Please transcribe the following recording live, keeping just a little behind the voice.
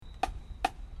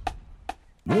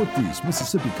Northeast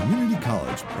Mississippi Community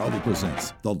College proudly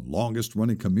presents the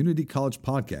longest-running community college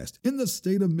podcast in the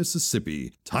state of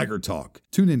Mississippi, Tiger Talk.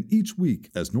 Tune in each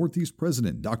week as Northeast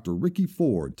President Dr. Ricky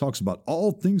Ford talks about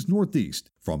all things Northeast,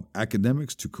 from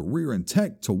academics to career and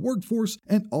tech to workforce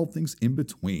and all things in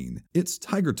between. It's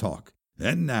Tiger Talk.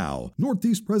 And now,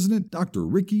 Northeast President Dr.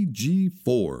 Ricky G.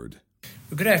 Ford.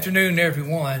 Well, good afternoon,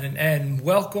 everyone, and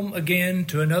welcome again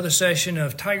to another session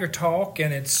of Tiger Talk.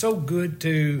 And it's so good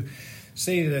to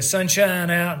see the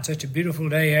sunshine out and such a beautiful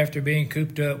day after being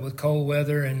cooped up with cold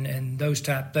weather and those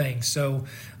type things. So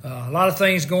a lot of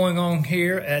things going on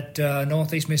here at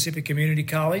Northeast Mississippi Community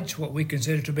College, what we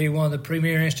consider to be one of the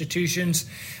premier institutions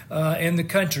in the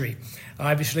country.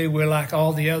 Obviously, we're like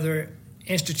all the other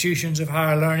institutions of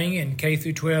higher learning and K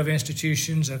through 12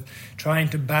 institutions of trying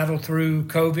to battle through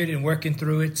COVID and working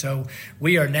through it. So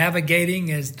we are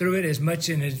navigating through it as much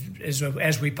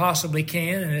as we possibly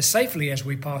can and as safely as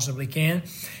we possibly can.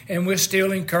 And we're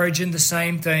still encouraging the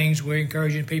same things. We're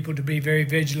encouraging people to be very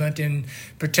vigilant in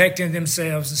protecting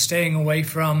themselves and staying away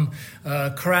from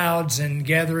crowds and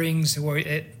gatherings where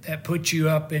that puts you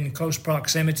up in close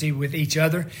proximity with each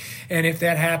other. And if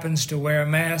that happens, to wear a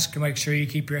mask, make sure you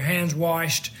keep your hands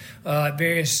washed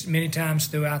many times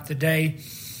throughout the day,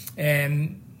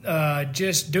 and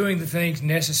just doing the things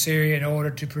necessary in order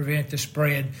to prevent the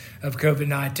spread of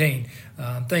COVID-19.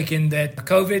 Thinking that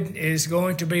COVID is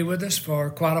going to be with us for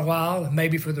quite a while,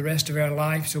 maybe for the rest of our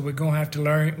life. So we're going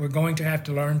to have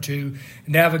to learn to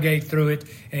navigate through it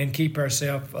and keep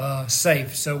ourselves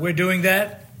safe. So we're doing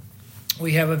that.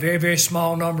 We have a very, very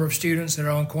small number of students that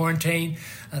are on quarantine.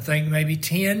 I think maybe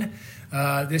 10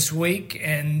 this week,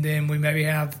 and then we maybe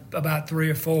have about 3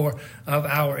 or 4 of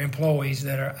our employees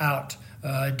that are out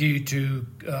due to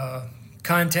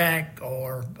contact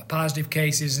or positive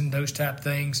cases and those type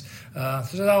things. So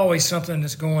there's always something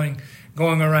that's going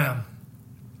around.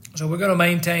 So we're going to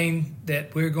maintain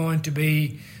that we're going to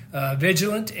be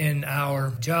vigilant in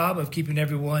our job of keeping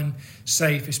everyone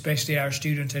safe, especially our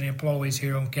students and employees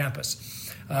here on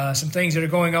campus. Some things that are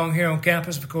going on here on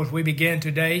campus, of course, we began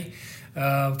today,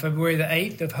 February the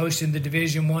 8th, of hosting the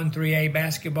Division I 3A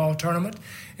basketball tournament.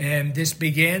 And this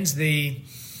begins the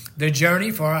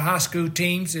journey for our high school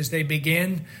teams as they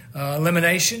begin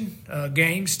elimination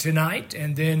games tonight,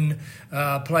 and then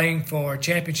playing for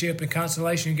championship and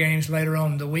consolation games later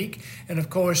on in the week. And, of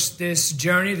course, this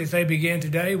journey that they begin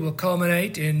today will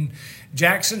culminate in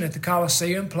Jackson at the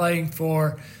Coliseum playing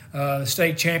for the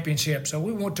state championship. So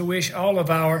we want to wish all of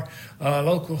our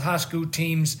local high school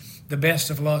teams the best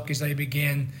of luck as they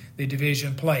begin the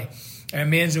division play. Our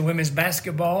men's and women's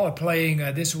basketball are playing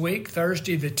this week,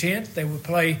 Thursday the 10th. They will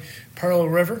play Pearl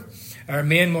River. Our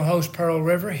men will host Pearl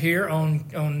River here on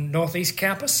Northeast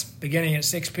Campus beginning at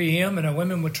 6 p.m., and our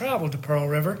women will travel to Pearl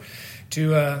River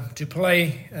to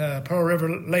play Pearl River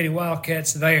Lady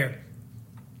Wildcats there.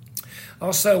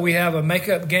 Also, we have a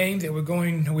makeup game that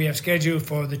we have scheduled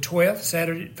for the 12th,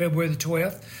 Saturday, February the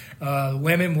 12th. The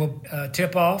women will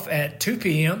tip off at 2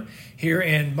 p.m. here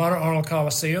in Bonner Arnold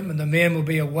Coliseum, and the men will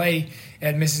be away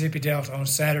at Mississippi Delta on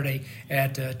Saturday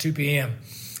at 2 p.m.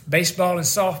 Baseball and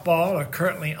softball are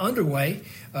currently underway.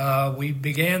 We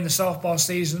began the softball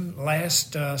season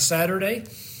last Saturday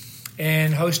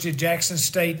and hosted Jackson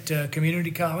State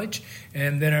Community College,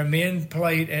 and then our men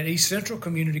played at East Central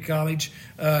Community College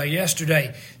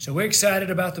yesterday. So we're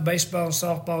excited about the baseball and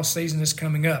softball season that's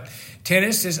coming up.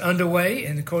 Tennis is underway,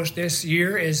 and of course this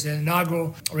year is the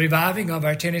inaugural reviving of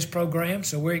our tennis program,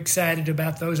 so we're excited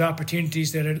about those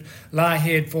opportunities that lie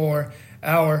ahead for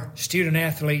our student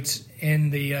athletes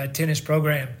in the tennis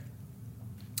program.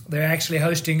 They're actually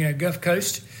hosting Gulf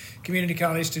Coast Community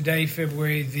College today,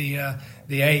 February the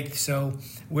 8th. So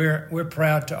we're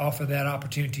proud to offer that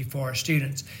opportunity for our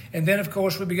students. And then, of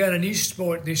course, we begun a new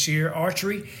sport this year,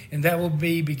 archery, and that will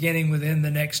be beginning within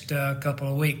the next couple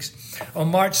of weeks. On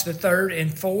March the 3rd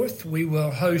and 4th, we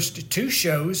will host 2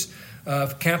 shows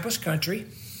of Campus Country.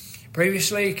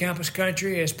 Previously, Campus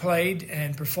Country has played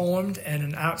and performed in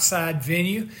an outside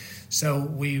venue, so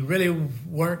we really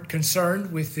weren't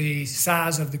concerned with the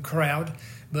size of the crowd.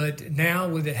 But now,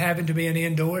 with it having to be an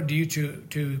indoor due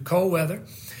to cold weather,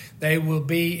 they will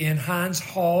be in Hines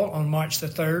Hall on March the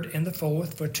 3rd and the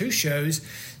 4th for 2 shows.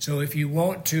 So if you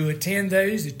want to attend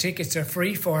those, the tickets are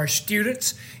free for our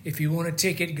students. If you want a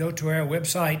ticket, go to our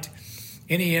website,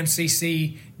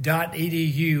 nemcc.edu,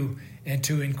 and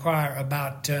to inquire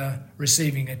about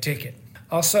receiving a ticket.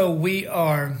 Also, we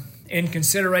are in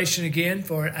consideration again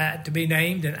for to be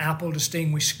named an Apple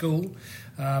Distinguished School.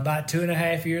 About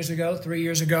 2.5 years ago, 3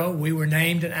 years ago, we were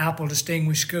named an Apple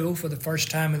Distinguished School for the first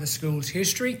time in the school's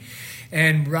history.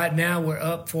 And right now we're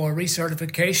up for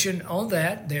recertification on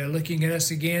that. They're looking at us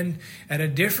again at a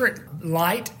different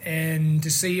light and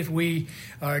to see if we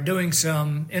are doing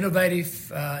some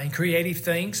innovative and creative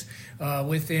things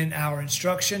within our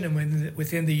instruction and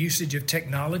within the usage of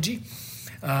technology.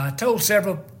 I told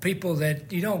several people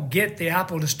that you don't get the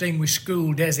Apple Distinguished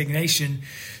School designation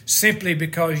simply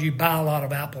because you buy a lot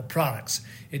of Apple products.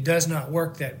 It does not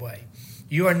work that way.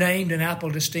 You are named an Apple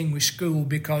Distinguished School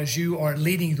because you are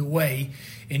leading the way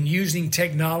in using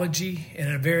technology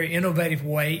in a very innovative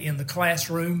way in the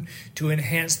classroom to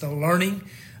enhance the learning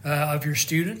of your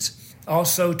students.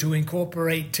 Also to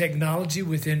incorporate technology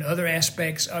within other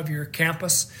aspects of your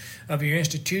campus, of your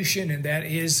institution, and that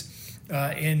is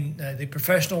in the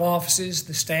professional offices,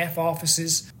 the staff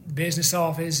offices, business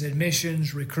office,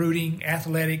 admissions, recruiting,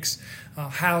 athletics,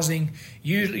 housing,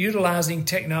 utilizing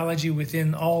technology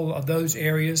within all of those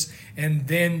areas, and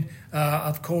then,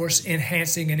 of course,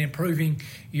 enhancing and improving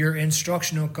your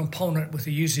instructional component with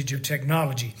the usage of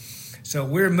technology. So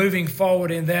we're moving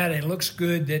forward in that, and it looks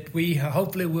good that we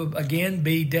hopefully will again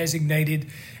be designated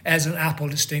as an Apple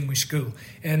Distinguished School.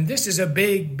 And this is a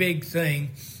big, big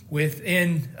thing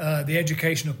within the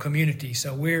educational community.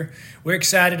 So we're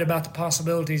excited about the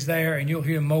possibilities there, and you'll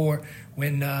hear more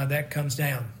when that comes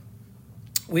down.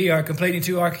 We are completing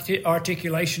 2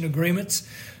 articulation agreements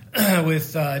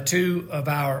with 2 of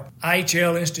our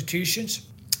IHL institutions.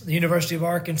 The University of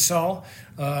Arkansas,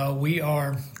 we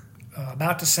are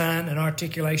about to sign an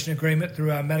articulation agreement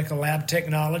through our medical lab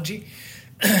technology,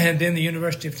 and then the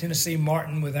University of Tennessee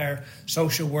Martin with our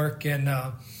social work and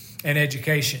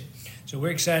education. So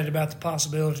we're excited about the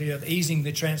possibility of easing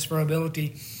the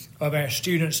transferability of our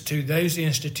students to those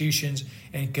institutions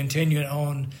and continuing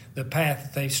on the path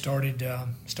that they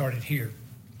started here.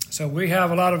 So we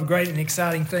have a lot of great and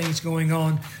exciting things going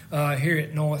on here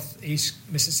at Northeast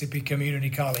Mississippi Community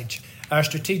College. Our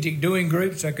strategic doing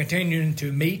groups are continuing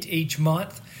to meet each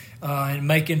month and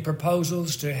making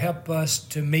proposals to help us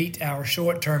to meet our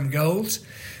short-term goals.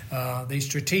 The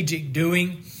strategic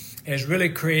doing has really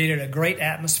created a great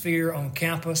atmosphere on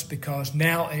campus because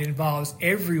now it involves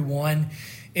everyone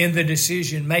in the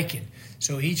decision making.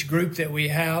 So each group that we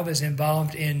have is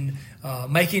involved in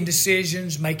making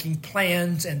decisions, making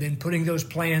plans, and then putting those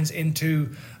plans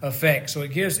into effect. So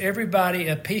it gives everybody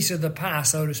a piece of the pie,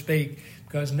 so to speak,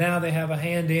 because now they have a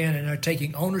hand in and are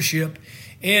taking ownership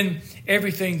in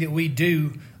everything that we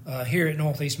do here at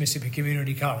Northeast Mississippi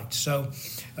Community College. So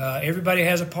everybody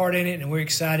has a part in it, and we're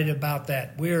excited about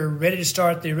that. We're ready to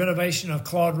start the renovation of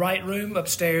Claude Wright Room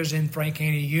upstairs in Frank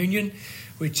Haney Union,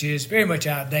 which is very much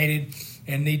outdated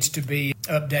and needs to be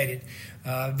updated.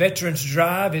 Veterans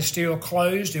Drive is still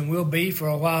closed and will be for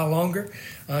a while longer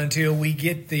until we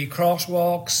get the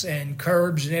crosswalks and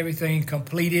curbs and everything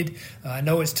completed. I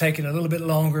know it's taken a little bit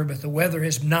longer, but the weather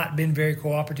has not been very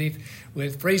cooperative.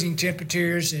 With freezing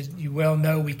temperatures, as you well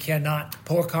know, we cannot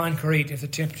pour concrete if the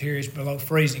temperature is below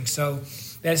freezing. So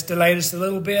that's delayed us a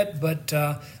little bit, but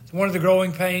it's one of the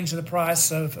growing pains of the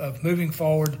price of moving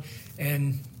forward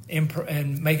and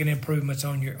making improvements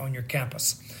on your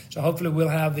campus. So hopefully we'll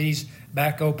have these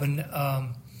back open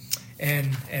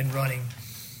and running.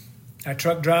 Our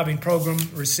truck driving program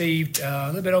received a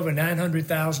little bit over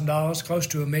 $900,000, close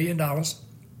to $1 million,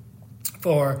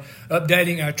 for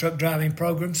updating our truck driving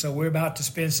program. So we're about to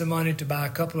spend some money to buy a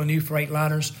couple of new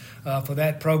Freightliners for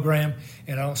that program,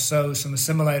 and also some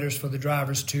assimilators for the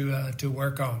drivers to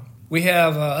work on. We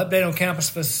have an update on campus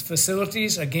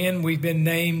facilities. Again, we've been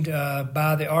named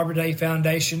by the Arbor Day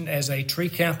Foundation as a tree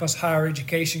campus higher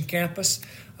education campus.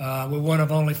 We're one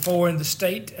of only 4 in the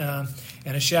state.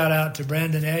 And a shout out to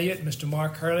Brandon Elliott, Mr.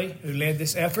 Mark Hurley, who led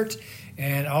this effort,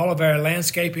 and all of our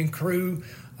landscaping crew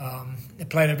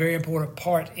played a very important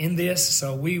part in this.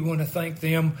 So we want to thank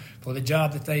them for the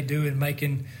job that they do in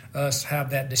making us have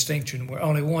that distinction. We're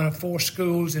only one of 4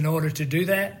 schools in order to do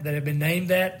that have been named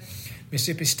that.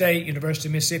 Mississippi State, University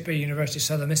of Mississippi, University of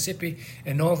Southern Mississippi,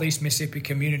 and Northeast Mississippi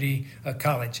Community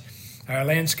College. Our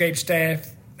landscape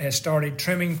staff has started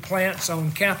trimming plants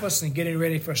on campus and getting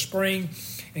ready for spring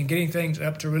and getting things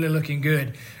up to really looking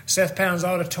good. Seth Pounds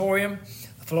Auditorium,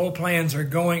 the floor plans are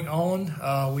going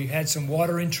on. We've had some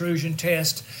water intrusion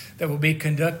tests that will be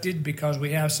conducted because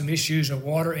we have some issues of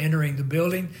water entering the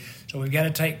building. So we've got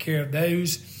to take care of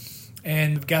those.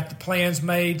 And we've got the plans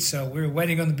made, so we're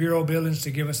waiting on the Bureau of Buildings to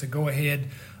give us a go-ahead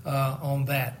on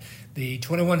that. the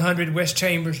 2100 West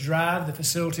Chambers Drive, the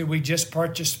facility we just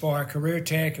purchased for our career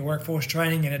tech and workforce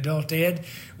training and adult ed.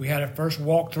 We had our first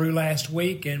walkthrough last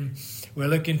week, and we're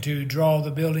looking to draw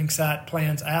the building site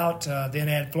plans out, then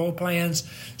add floor plans.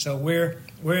 So we're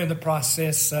in the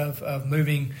process of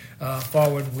moving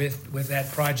forward with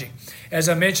that project. As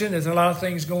I mentioned, there's a lot of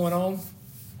things going on.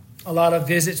 A lot of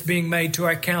visits being made to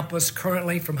our campus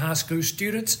currently from high school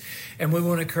students, and we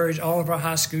want to encourage all of our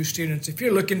high school students, if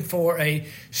you're looking for a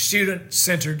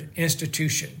student-centered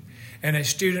institution and a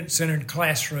student-centered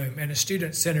classroom and a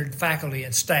student-centered faculty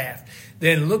and staff,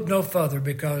 then look no further,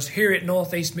 because here at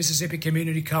Northeast Mississippi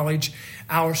Community College,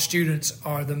 our students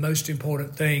are the most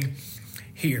important thing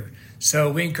here.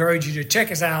 So we encourage you to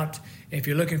check us out if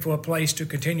you're looking for a place to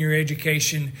continue your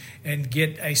education and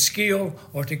get a skill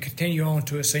or to continue on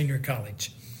to a senior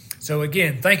college. So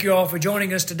again, thank you all for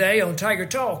joining us today on Tiger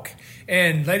Talk.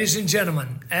 And ladies and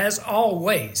gentlemen, as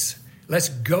always, let's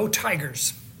go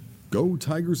Tigers. Go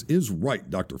Tigers is right,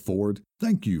 Dr. Ford.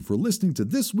 Thank you for listening to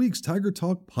this week's Tiger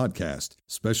Talk podcast.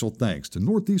 Special thanks to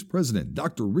Northeast President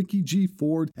Dr. Ricky G.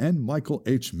 Ford and Michael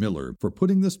H. Miller for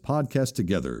putting this podcast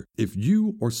together. If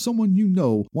you or someone you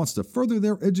know wants to further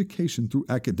their education through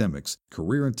academics,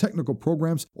 career and technical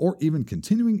programs, or even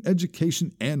continuing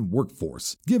education and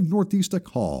workforce, give Northeast a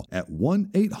call at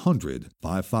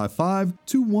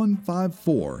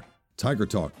 1-800-555-2154. Tiger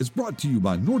Talk is brought to you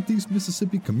by Northeast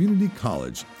Mississippi Community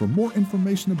College. For more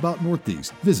information about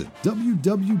Northeast, visit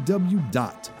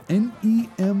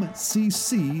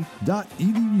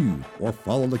www.nemcc.edu or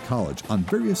follow the college on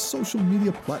various social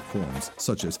media platforms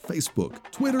such as Facebook,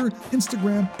 Twitter,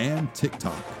 Instagram, and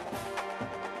TikTok.